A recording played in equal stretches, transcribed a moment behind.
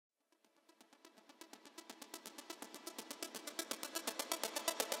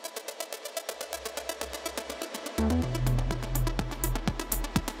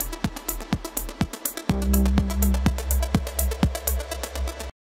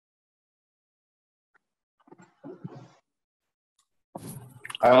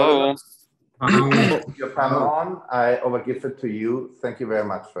Hello. Your panel on. I overgive it to you. Thank you very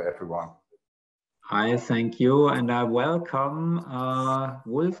much for everyone. Hi, thank you. And I welcome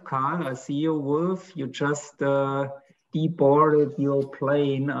Wolf Karl. I see you, Wolf. You just deboarded your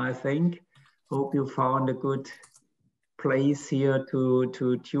plane, I think. Hope you found a good place here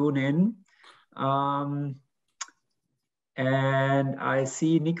to tune in. And I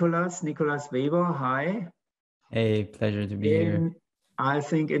see Nicolas Weber. Hi. Hey, pleasure to be here. I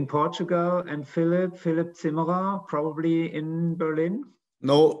think in Portugal, and Philip Zimmerer, probably in Berlin.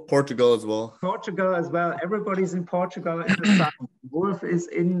 No, Portugal as well. Portugal as well. Everybody's in Portugal in the sun. Wolf is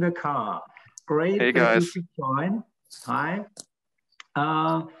in the car. Great. Hey, guys. Thank you for joining. Hi.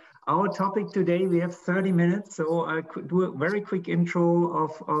 Our topic today, we have 30 minutes, so I could do a very quick intro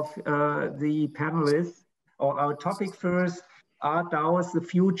of the panelists. Or our topic first, are DAOs the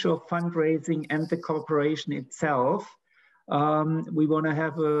future of fundraising and the corporation itself? We want to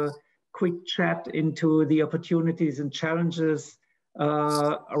have a quick chat into the opportunities and challenges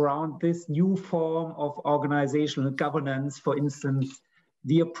around this new form of organizational governance. For instance,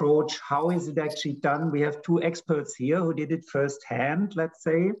 the approach, how is it actually done? We have two experts here who did it firsthand, let's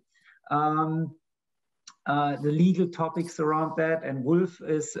say. The legal topics around that, and Wolf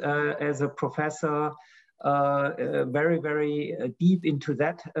is, as a professor, very, very deep into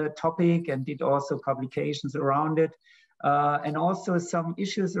that topic and did also publications around it. And also some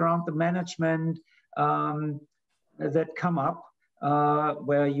issues around the management that come up,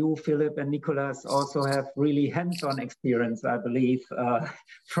 where you, Philip, and Nicolas also have really hands-on experience, I believe,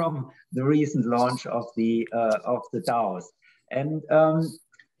 from the recent launch of the DAOs. And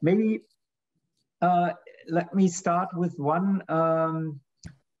maybe let me start with one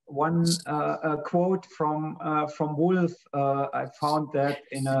quote from Wolf. I found that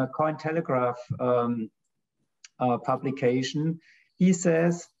in a Cointelegraph publication. He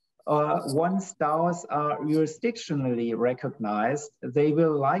says, once DAOs are jurisdictionally recognized, they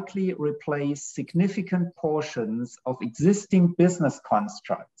will likely replace significant portions of existing business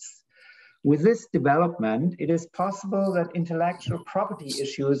constructs. With this development, it is possible that intellectual property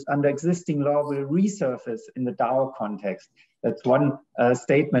issues under existing law will resurface in the DAO context. That's one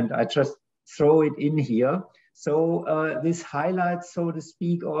statement. I just throw it in here. So this highlights, so to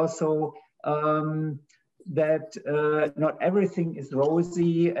speak, also that not everything is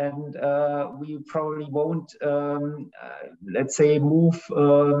rosy, and we probably won't, let's say, move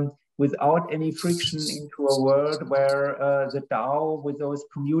without any friction into a world where the DAO, with those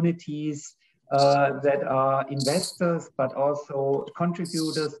communities that are investors, but also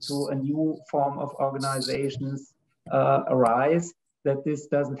contributors to a new form of organizations arise, that this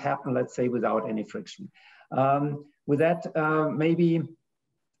doesn't happen, let's say, without any friction. With that, maybe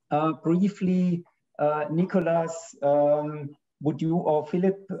briefly, Nicolas, would you, or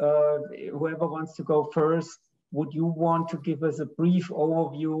Philip, whoever wants to go first, would you want to give us a brief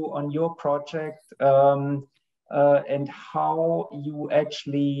overview on your project and how you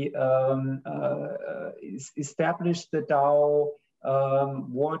actually established the DAO?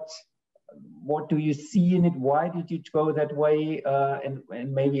 What do you see in it? Why did you go that way? And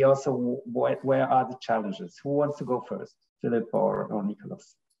maybe also where are the challenges? Who wants to go first, Philip or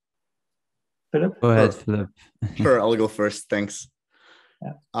Nicolas? Philip? Go ahead, Philip. Sure, I'll go first. Thanks.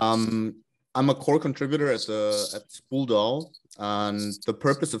 Yeah. I'm a core contributor at Spool DAO, and the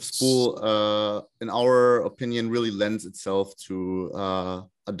purpose of Spool, in our opinion, really lends itself to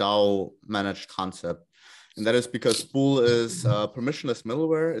a DAO managed concept. And that is because Spool is permissionless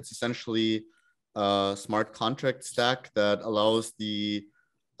middleware. It's essentially a smart contract stack that allows the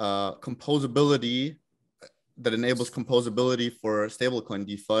composability, that enables composability for stablecoin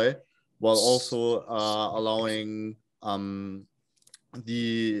DeFi, while also allowing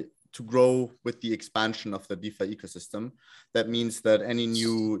to grow with the expansion of the DeFi ecosystem. That means that any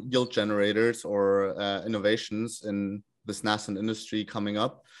new yield generators or innovations in this nascent industry coming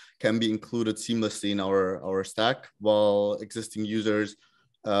up can be included seamlessly in our stack, while existing users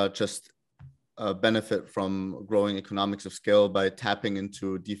just benefit from growing economics of scale by tapping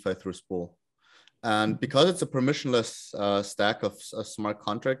into DeFi through Spool. And because it's a permissionless stack of smart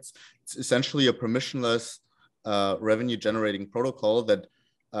contracts, it's essentially a permissionless revenue generating protocol that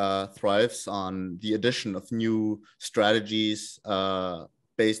thrives on the addition of new strategies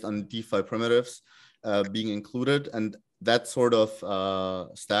based on DeFi primitives being included. And that sort of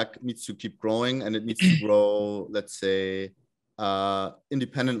stack needs to keep growing, and it needs to grow, let's say,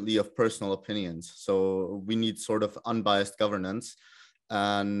 independently of personal opinions. So we need sort of unbiased governance.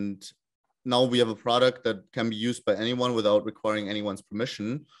 And now we have a product that can be used by anyone without requiring anyone's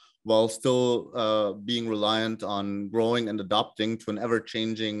permission, while still being reliant on growing and adopting to an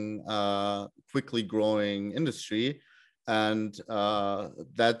ever-changing, quickly growing industry. And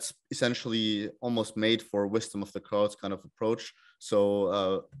that's essentially almost made for wisdom of the crowds kind of approach.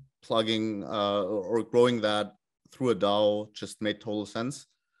 So plugging or growing that through a DAO just made total sense.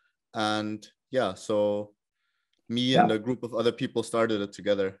 And yeah, so me and a group of other people started it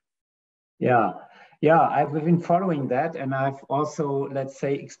together. Yeah, I've been following that, and I've also, let's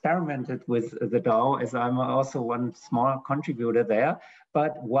say, experimented with the DAO, as I'm also one small contributor there.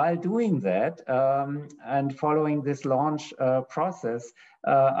 But while doing that and following this launch process,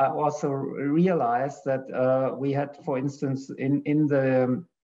 I also realized that we had, for instance, in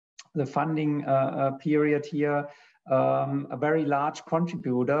the funding period here, a very large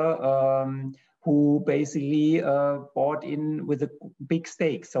contributor who basically bought in with a big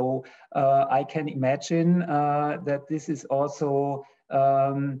stake. So I can imagine that this is also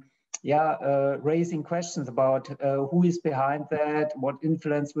raising questions about who is behind that, what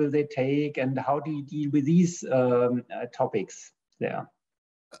influence will they take, and how do you deal with these topics there?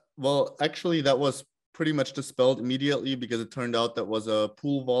 Well, actually, that was pretty much dispelled immediately, because it turned out that was a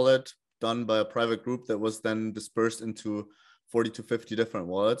pool wallet done by a private group that was then dispersed into 40 to 50 different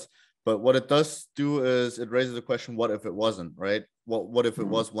wallets. But what it does do is it raises the question, what if it wasn't, right? What if it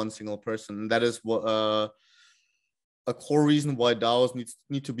was one single person? And that is what a core reason why DAOs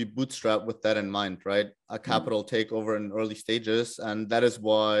need to be bootstrapped with that in mind, right? A capital takeover in early stages. And that is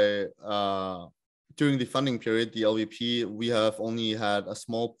why during the funding period, the LVP, we have only had a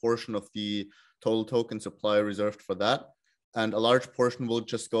small portion of the total token supply reserved for that. And a large portion will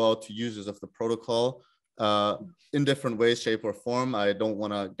just go out to users of the protocol in different ways, shape, or form. I don't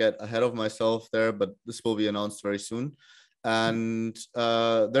want to get ahead of myself there, but this will be announced very soon. And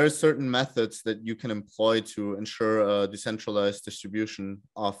there are certain methods that you can employ to ensure a decentralized distribution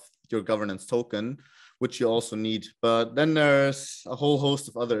of your governance token, which you also need. But then there's a whole host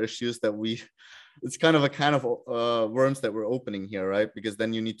of other issues that it's kind of a can of worms that we're opening here, right? Because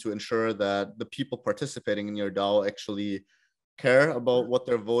then you need to ensure that the people participating in your DAO actually care about what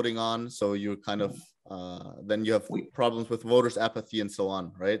they're voting on. So you kind of, then you have problems with voters' apathy and so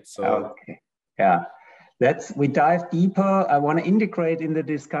on, right? So okay, yeah. We dive deeper. I want to integrate in the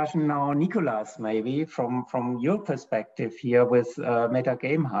discussion now, Nicolas, maybe from your perspective here with Meta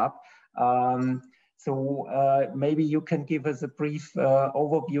Game Hub. So maybe you can give us a brief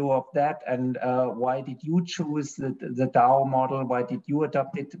overview of that, and why did you choose the DAO model? Why did you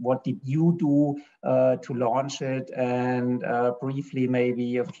adopt it? What did you do to launch it? And briefly,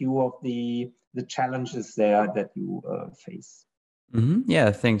 maybe a few of the challenges there that you face. Yeah,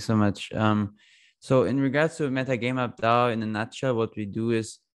 thanks so much. So in regards to Meta Game Hub DAO, in a nutshell, what we do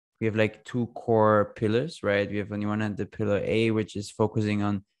is we have like two core pillars, right? We have on the one hand the pillar A, which is focusing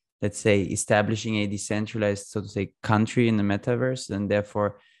on, let's say, establishing a decentralized, so to say, country in the metaverse, and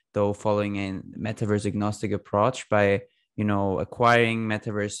therefore, though, following a metaverse agnostic approach by, acquiring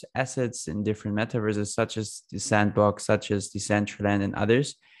metaverse assets in different metaverses, such as the Sandbox, such as Decentraland and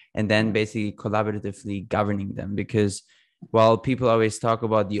others, and then basically collaboratively governing them. Because while people always talk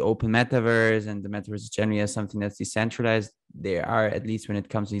about the open metaverse and the metaverse generally as something that's decentralized, they are, at least when it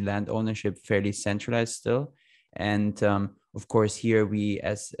comes to land ownership, fairly centralized still. And of course, here we,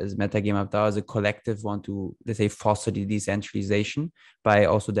 as Meta Game Hub DAO, as a collective, want to, let's say, foster the decentralization by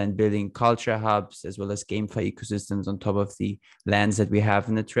also then building culture hubs as well as GameFi ecosystems on top of the lands that we have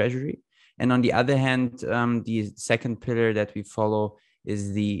in the treasury. And on the other hand, the second pillar that we follow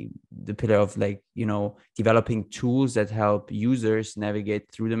is the pillar of, like, developing tools that help users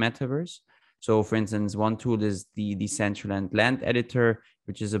navigate through the metaverse. So for instance, one tool is the Decentraland Land Editor,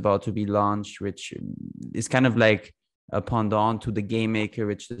 which is about to be launched, which is kind of like a pendant to the Game Maker,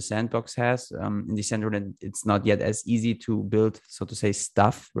 which the Sandbox has. In Decentraland, it's not yet as easy to build, so to say,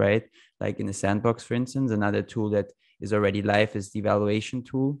 stuff, right? Like in the Sandbox, for instance. Another tool that is already live is the evaluation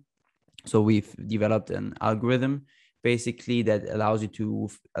tool. So we've developed an algorithm basically that allows you to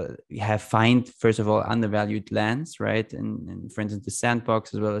find, first of all, undervalued lands, right? And for instance, the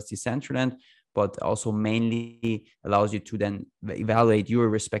Sandbox as well as Decentraland, but also mainly allows you to then evaluate your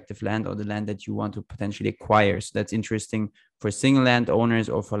respective land or the land that you want to potentially acquire. So that's interesting for single land owners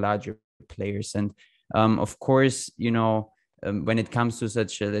or for larger players. And of course, when it comes to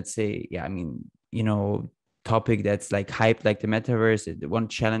such a, let's say, topic that's like hyped, like the metaverse, one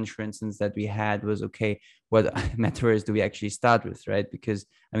challenge, for instance, that we had was, okay, what metaverse do we actually start with, right? Because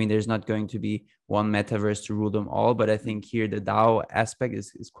there's not going to be one metaverse to rule them all, but I think here the DAO aspect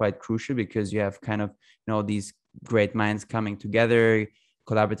is quite crucial, because you have kind of these great minds coming together,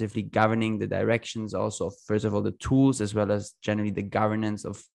 collaboratively governing the directions, also first of all the tools, as well as generally the governance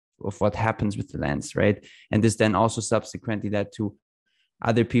of what happens with the lands, right? And this then also subsequently led to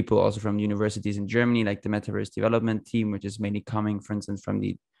other people also from universities in Germany, like the Metaverse Development Team, which is mainly coming, for instance, from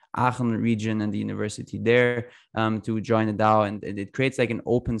the Aachen region and the university there, to join the DAO. And it creates like an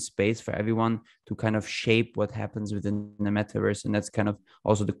open space for everyone to kind of shape what happens within the metaverse. And that's kind of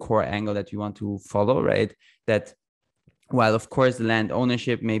also the core angle that we want to follow, right? That while of course the land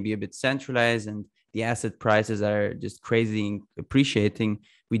ownership may be a bit centralized and the asset prices are just crazy appreciating,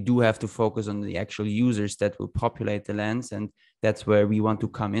 we do have to focus on the actual users that will populate the lands. And that's where we want to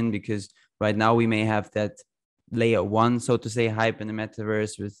come in, because right now we may have that layer one, so to say, hype in the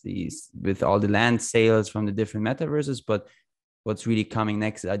metaverse with all the land sales from the different metaverses. But what's really coming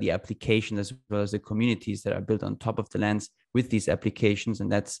next are the applications as well as the communities that are built on top of the lands with these applications.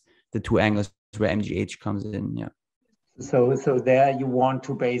 And that's the two angles where MGH comes in. Yeah. So there you want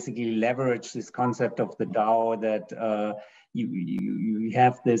to basically leverage this concept of the DAO, that you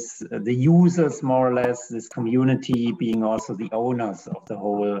have this, the users more or less, this community being also the owners of the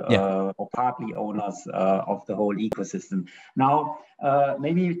whole, or partly owners of the whole ecosystem. Now,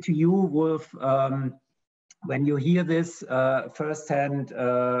 maybe to you, Wolf, when you hear this firsthand,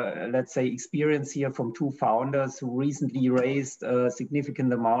 let's say, experience here from two founders who recently raised a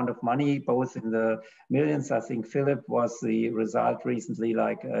significant amount of money, both in the millions. I think Philip was the result recently,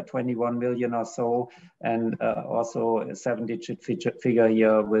 like 21 million or so, and also a 7-digit figure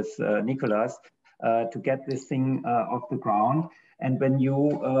here with Nicolas, to get this thing off the ground. And when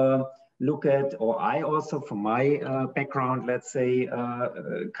you look at, or I also, from my background, let's say,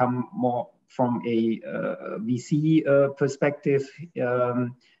 come more from a VC perspective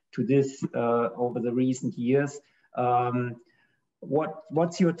to this over the recent years.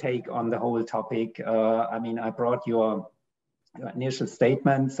 What's your take on the whole topic? I mean, I brought your initial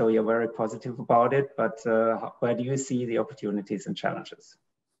statement, so you're very positive about it, but where do you see the opportunities and challenges?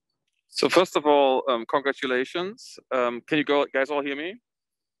 So first of all, congratulations. Can you guys all hear me?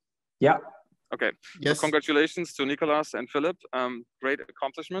 Yeah. Okay. Yes. So congratulations to Nicolas and Philip. Great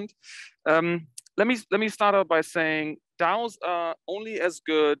accomplishment. Let me start out by saying DAOs are only as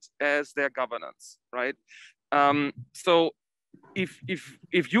good as their governance, right? So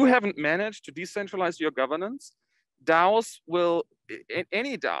if you haven't managed to decentralize your governance, DAOs will,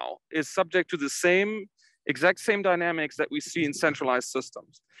 any DAO is subject to the exact same dynamics that we see in centralized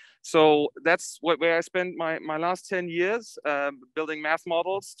systems. So that's where I spent my last 10 years building math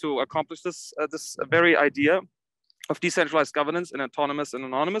models to accomplish this very idea of decentralized governance in autonomous and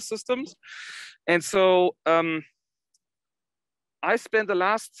anonymous systems. And so I spent the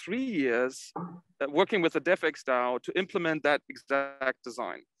last 3 years working with the DevX DAO to implement that exact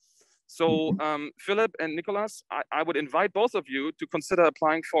design. So Philip and Nicolas, I would invite both of you to consider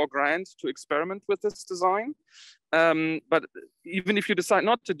applying for a grant to experiment with this design. But even if you decide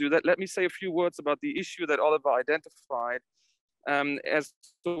not to do that, let me say a few words about the issue that Oliver identified as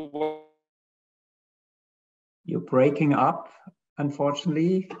to what... You're breaking up,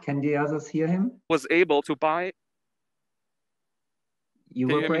 unfortunately. Can the others hear him? Was able to buy... You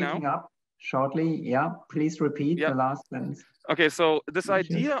were breaking up shortly. Yeah, please repeat the last sentence. Okay, so this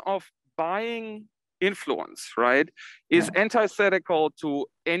idea of buying influence, right, is antithetical to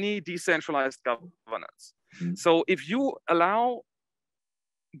any decentralized governance. So if you allow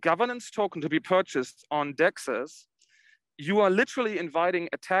governance token to be purchased on DEXs, you are literally inviting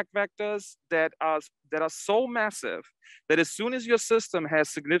attack vectors that are so massive that as soon as your system has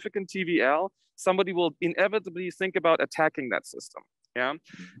significant TVL, somebody will inevitably think about attacking that system. Yeah,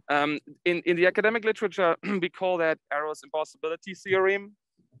 in the academic literature, we call that Arrow's impossibility theorem,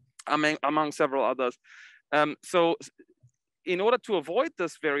 among several others. So in order to avoid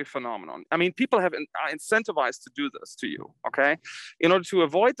this very phenomenon, I mean, people are incentivized to do this to you, okay? In order to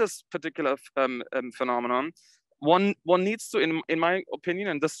avoid this particular phenomenon, one needs to, in my opinion,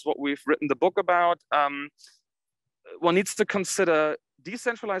 and this is what we've written the book about, one needs to consider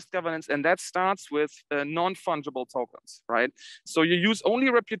decentralized governance, and that starts with non-fungible tokens, right? So you use only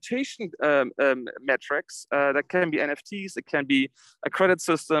reputation metrics that can be NFTs, it can be a credit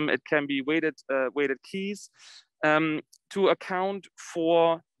system, it can be weighted keys, to account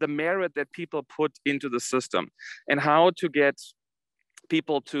for the merit that people put into the system and how to get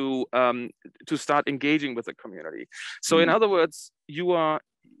people to start engaging with the community. So in other words,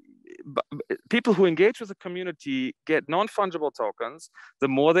 people who engage with the community get non-fungible tokens. The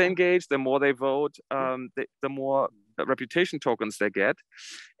more they engage, the more they vote, the more reputation tokens they get,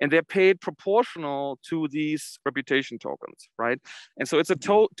 and they're paid proportional to these reputation tokens, right? And so it's a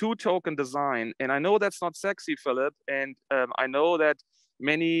two-token design. And I know that's not sexy, Philip, and I know that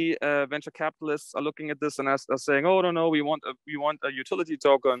many venture capitalists are looking at this and are saying, oh, no, we want a utility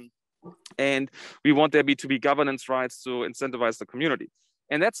token, and we want there to be governance rights to incentivize the community.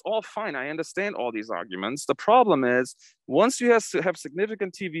 And that's all fine. I understand all these arguments. The problem is, once you have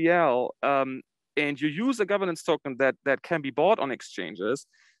significant TVL and you use a governance token that can be bought on exchanges,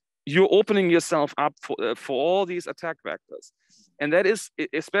 you're opening yourself up for all these attack vectors. And that is,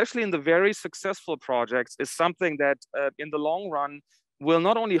 especially in the very successful projects, is something that in the long run will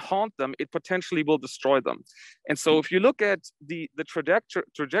not only haunt them, it potentially will destroy them. And so if you look at the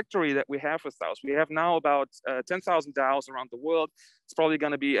trajectory that we have with DAOs, we have now about 10,000 DAOs around the world. It's probably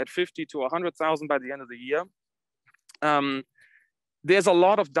going to be at 50 to 100,000 by the end of the year. There's a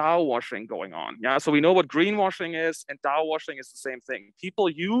lot of DAO washing going on. Yeah, so we know what greenwashing is, and DAO washing is the same thing. People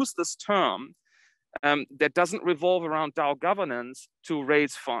use this term that doesn't revolve around DAO governance to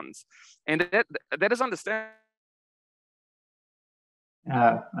raise funds, and that is understandable.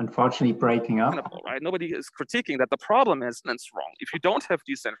 Unfortunately breaking up. Right? Nobody is critiquing that. The problem is, and it's wrong. If you don't have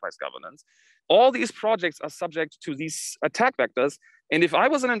decentralized governance, all these projects are subject to these attack vectors. And if I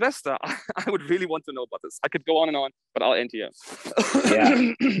was an investor, I would really want to know about this. I could go on, but I'll end here.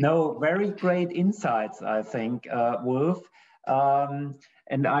 Yeah, no, very great insights, I think, Wolf.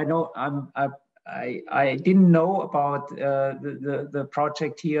 And I know I didn't know about the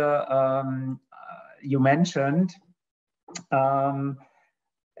project here you mentioned.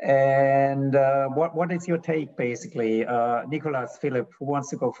 And what is your take, basically? Nicolas, Philip, who wants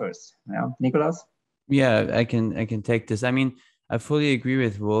to go first? Yeah, Nicolas? Yeah, I can take this. I mean, I fully agree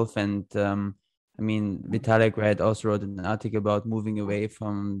with Wolf, and I mean, Vitalik, right, also wrote an article about moving away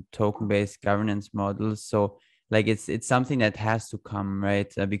from token-based governance models. So like it's something that has to come,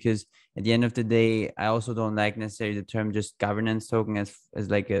 right? Because at the end of the day, I also don't like necessarily the term just governance token as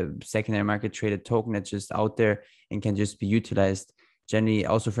like a secondary market traded token that's just out there and can just be utilized. Generally,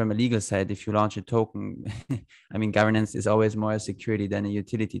 also from a legal side, if you launch a token, I mean, governance is always more a security than a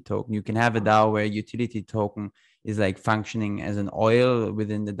utility token. You can have a DAO where a utility token is like functioning as an oil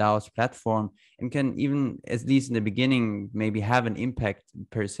within the DAO's platform and can even, at least in the beginning, maybe have an impact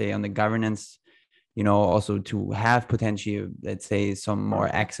per se on the governance, you know, also to have potentially, let's say, some more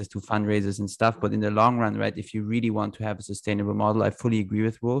access to fundraisers and stuff. But in the long run, right, if you really want to have a sustainable model, I fully agree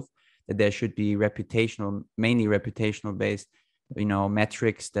with Wolf that there should be mainly reputational based, you know,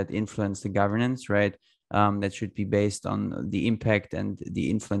 metrics that influence the governance, right? That should be based on the impact and the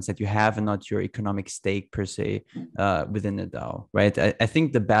influence that you have and not your economic stake per se within the DAO, right? I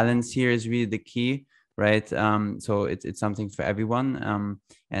think the balance here is really the key, right? So it's something for everyone.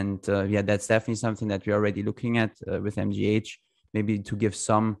 Yeah, that's definitely something that we're already looking at with MGH. Maybe to give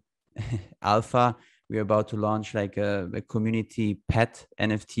some alpha, we're about to launch like a community pet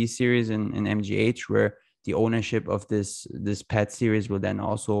NFT series in MGH, where the ownership of this pet series will then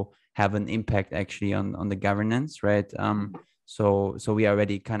also have an impact actually on the governance, right? So we are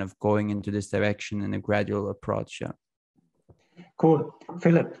already kind of going into this direction in a gradual approach. Yeah. Cool,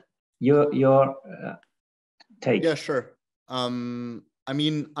 Philip, your take. Yeah, sure. I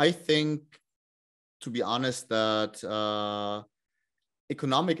mean, I think, to be honest, that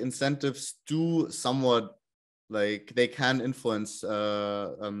economic incentives do somewhat, like, they can influence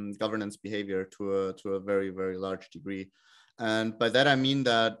governance behavior to a very, very large degree. And by that, I mean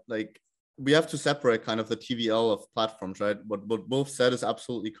that, like, we have to separate kind of the TVL of platforms, right? What Wolf said is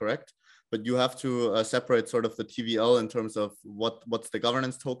absolutely correct, but you have to separate sort of the TVL in terms of what's the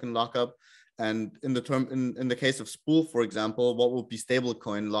governance token lockup. And in the case of Spool, for example, what will be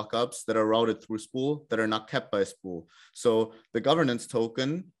stablecoin lockups that are routed through Spool that are not kept by Spool. So the governance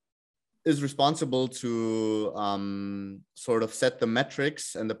token is responsible to sort of set the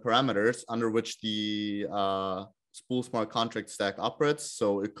metrics and the parameters under which the Spool smart contract stack operates.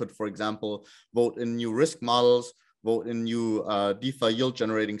 So it could, for example, vote in new risk models, vote in new DeFi yield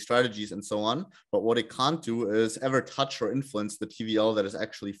generating strategies, and so on. But what it can't do is ever touch or influence the TVL that is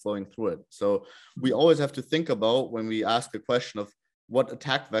actually flowing through it. So we always have to think about, when we ask the question of what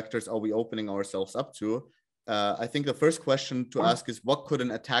attack vectors are we opening ourselves up to, I think the first question to ask is, what could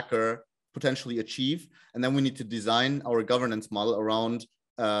an attacker potentially achieve? And then we need to design our governance model around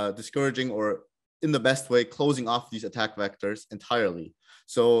discouraging, or in the best way, closing off these attack vectors entirely.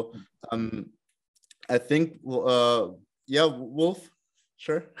 So I think, yeah, Wolf,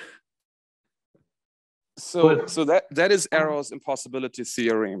 sure. So that is Arrow's impossibility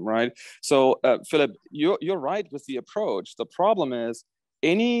theorem, right? So Philip, you're right with the approach. The problem is,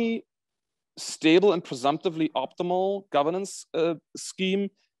 any stable and presumptively optimal governance scheme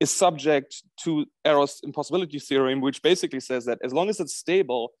is subject to Arrow's impossibility theorem, which basically says that as long as it's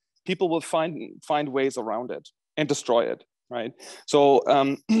stable, people will find ways around it and destroy it. right? So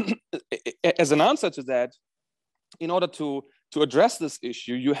as an answer to that, in order to address this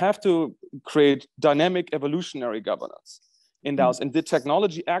issue, you have to create dynamic evolutionary governance in DAOs, and the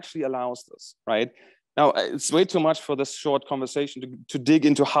technology actually allows this, right? Now, it's way too much for this short conversation to dig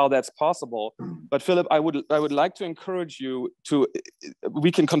into how that's possible. But Philip, I would like to encourage you to,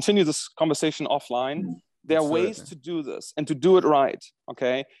 we can continue this conversation offline. There are ways to do this and to do it right,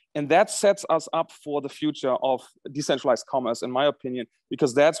 okay? And that sets us up for the future of decentralized commerce, in my opinion,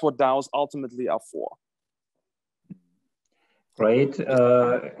 because that's what DAOs ultimately are for. Great,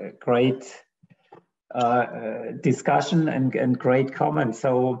 great discussion and great comment.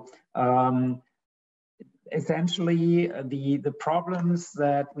 So essentially, the problems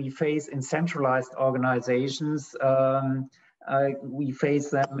that we face in centralized organizations, we face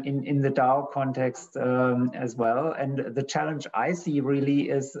them in the DAO context as well. And the challenge I see really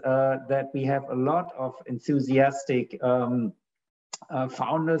is that we have a lot of enthusiastic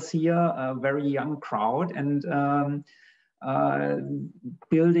founders here, a very young crowd, and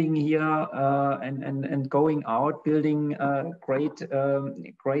building here and going out, building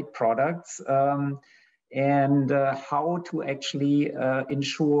great products. And how to actually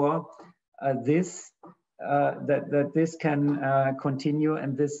ensure that this can continue,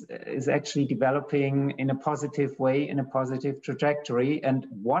 and this is actually developing in a positive way, in a positive trajectory. And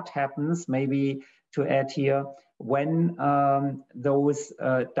what happens, maybe to add here, when those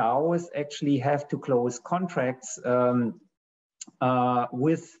DAOs actually have to close contracts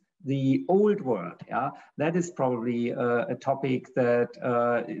with the old world, yeah, that is probably a topic that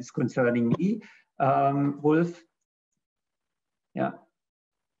is concerning me. Wolf? Yeah.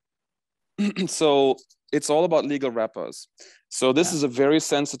 So it's all about legal wrappers. So this is a very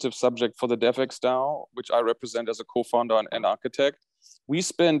sensitive subject for the DevX DAO, which I represent as a co-founder and architect. We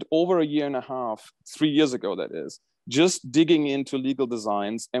spent over a year and a half, 3 years ago that is, just digging into legal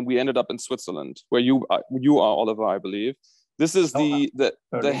designs, and we ended up in Switzerland, where you are, Oliver, I believe. This is the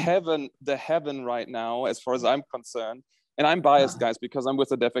heaven right now, as far as I'm concerned. And I'm biased, guys, because I'm with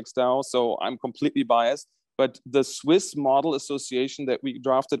the DevX DAO, so I'm completely biased. But the Swiss Model Association that we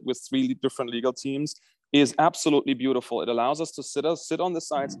drafted with 3 different legal teams is absolutely beautiful. It allows us to sit on the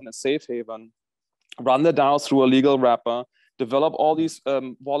sides in a safe haven, run the DAO through a legal wrapper, develop all these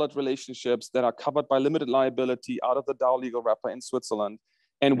wallet relationships that are covered by limited liability out of the DAO legal wrapper in Switzerland,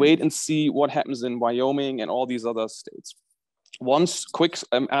 and wait and see what happens in Wyoming and all these other states. One quick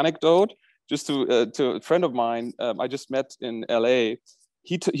anecdote, just to a friend of mine I just met in LA.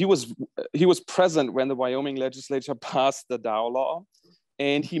 He was present when the Wyoming legislature passed the DAO law,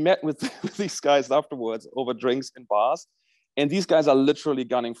 and he met with these guys afterwards over drinks in bars. And these guys are literally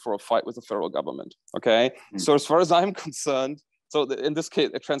gunning for a fight with the federal government. Okay, so as far as I'm concerned, so in this case,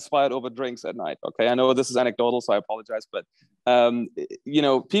 it transpired over drinks at night. Okay, I know this is anecdotal, so I apologize, but you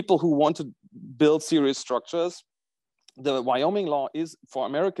know, people who want to build serious structures, the Wyoming law is for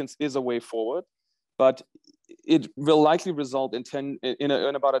Americans is a way forward, but it will likely result in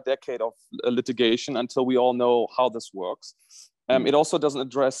about a decade of litigation until we all know how this works. It also doesn't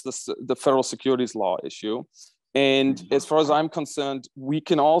address the federal securities law issue. And as far as I'm concerned, we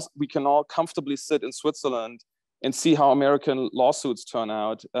can all comfortably sit in Switzerland and see how American lawsuits turn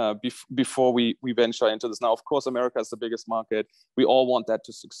out before we venture into this. Now, of course, America is the biggest market. We all want that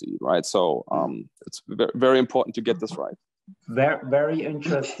to succeed, right? So it's very important to get this right. Very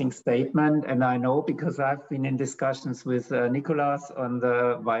interesting statement. And I know, because I've been in discussions with Nicolas on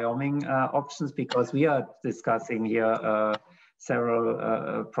the Wyoming options, because we are discussing here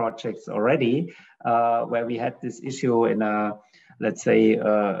several projects already where we had this issue in a, let's say,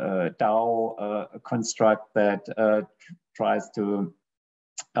 DAO construct that tries to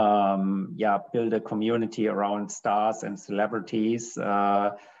build a community around stars and celebrities,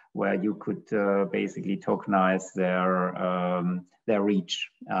 where you could basically tokenize their reach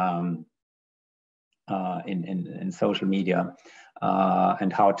in social media,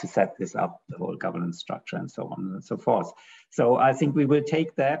 and how to set this up, the whole governance structure, and so on and so forth. So I think we will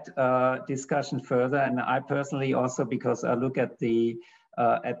take that discussion further. And I personally also, because I look at the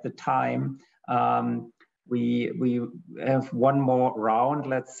time, we have one more round,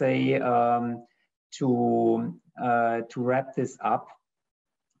 let's say, to wrap this up.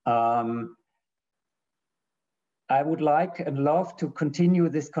 I would like and love to continue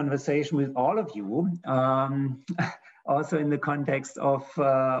this conversation with all of you, also in the context of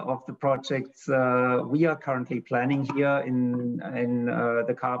the projects we are currently planning here in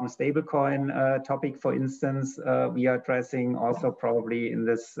the carbon stablecoin topic, for instance. We are addressing also probably in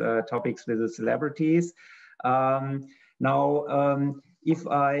this topics with the celebrities. Now, if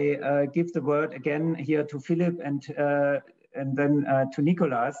I give the word again here to Philip and and then to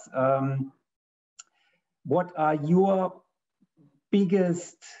Nicolas, what are your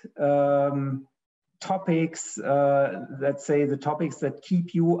biggest topics, let's say the topics that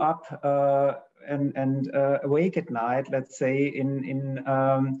keep you up and awake at night, let's say, in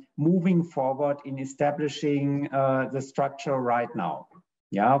moving forward, in establishing the structure right now,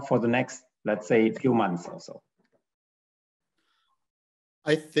 yeah, for the next, let's say, few months or so?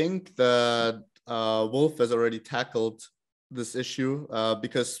 I think that Wolf has already tackled this issue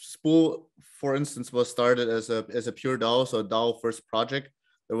because Spool, for instance, was started as a pure DAO, so a DAO first project.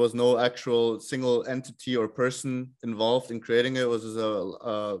 There was no actual single entity or person involved in creating it. It was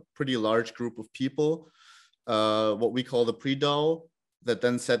a pretty large group of people, what we call the pre-DAO, that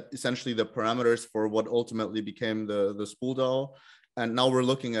then set essentially the parameters for what ultimately became the Spool DAO. And now we're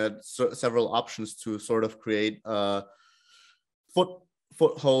looking at several options to sort of create a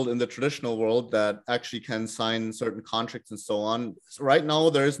foothold in the traditional world that actually can sign certain contracts and so on. So right now,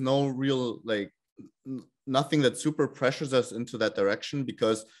 there is no real, like, nothing that super pressures us into that direction,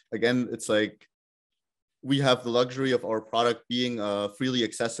 because again, it's like we have the luxury of our product being a freely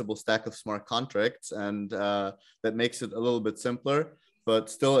accessible stack of smart contracts, and that makes it a little bit simpler. But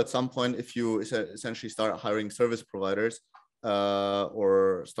still, at some point, if you essentially start hiring service providers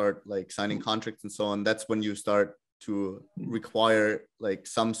or start like signing contracts and so on, that's when you start to require like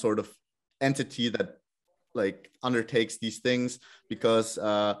some sort of entity that like undertakes these things, because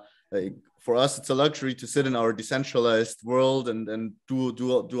like, for us, it's a luxury to sit in our decentralized world and do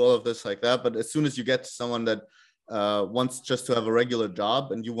all of this like that. But as soon as you get to someone that wants just to have a regular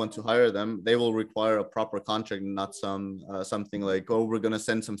job and you want to hire them, they will require a proper contract and not something like, oh, we're going to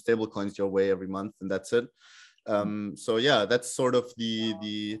send some stable coins your way every month and that's it. So yeah, that's sort of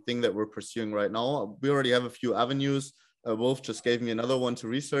the thing that we're pursuing right now. We already have a few avenues. Wolf just gave me another one to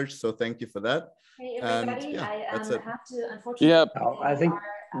research, so thank you for that. Hey everybody, and, yeah, I that's it. have to unfortunately. Yeah, I think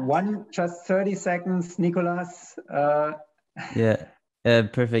just 30 seconds, Nicolas. Yeah,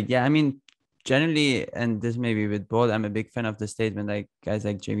 perfect. Yeah, I mean, generally, and this may be a bit bold, I'm a big fan of the statement, like guys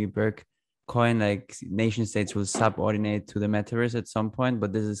like Jamie Burke coin, like nation states will subordinate to the metaverse at some point,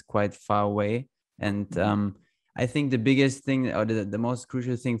 but this is quite far away. And I think the biggest thing, or the most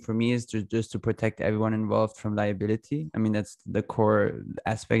crucial thing for me, is just to protect everyone involved from liability. I mean, that's the core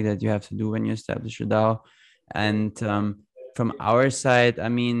aspect that you have to do when you establish a DAO. And from our side, I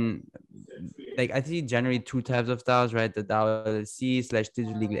mean, like I see generally two types of DAOs, right? The DAO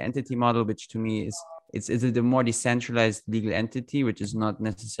LLC/digital legal entity model, which to me is it's a more decentralized legal entity, which is not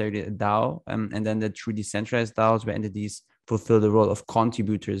necessarily a DAO. And then the true decentralized DAOs, where entities fulfill the role of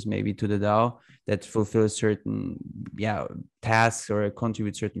contributors maybe to the DAO, that fulfill certain tasks or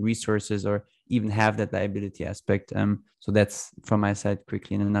contribute certain resources or even have that liability aspect. So that's from my side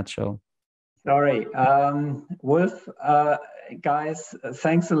quickly in a nutshell. Sorry, Wolf, guys,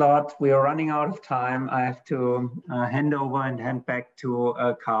 thanks a lot. We are running out of time. I have to hand over and hand back to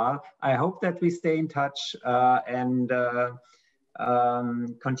Carl. I hope that we stay in touch and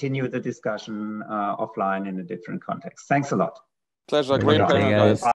continue the discussion offline in a different context. Thanks a lot. Pleasure. Great panel, guys.